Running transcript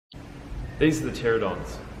These are the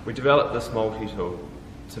pterodons. We developed this multi-tool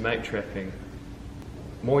to make trapping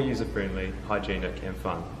more user-friendly, hygienic and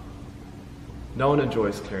fun. No one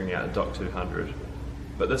enjoys clearing out a DOC 200,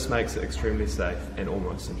 but this makes it extremely safe and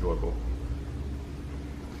almost enjoyable.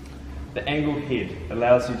 The angled head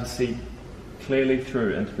allows you to see clearly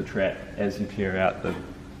through into the trap as you clear out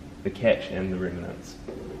the catch and the remnants.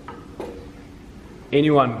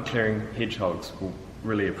 Anyone clearing hedgehogs will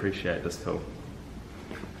really appreciate this tool.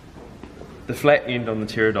 The flat end on the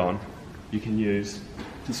pterodon you can use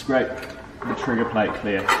to scrape the trigger plate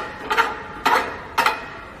clear.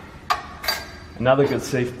 Another good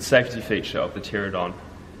safety feature of the pterodon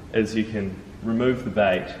is you can remove the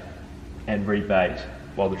bait and rebait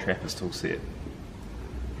while the trap is still set.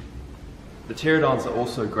 The pterodons are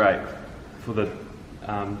also great for the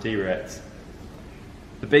D-rats.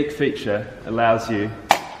 The beak feature allows you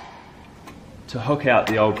to hook out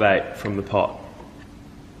the old bait from the pot.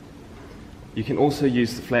 You can also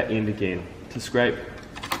use the flat end again to scrape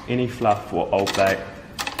any fluff or old bait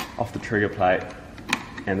off the trigger plate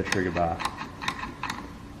and the trigger bar.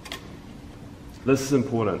 This is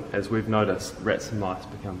important as we've noticed rats and mice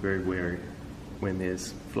become very wary when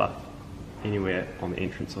there's fluff anywhere on the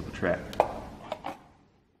entrance of the trap.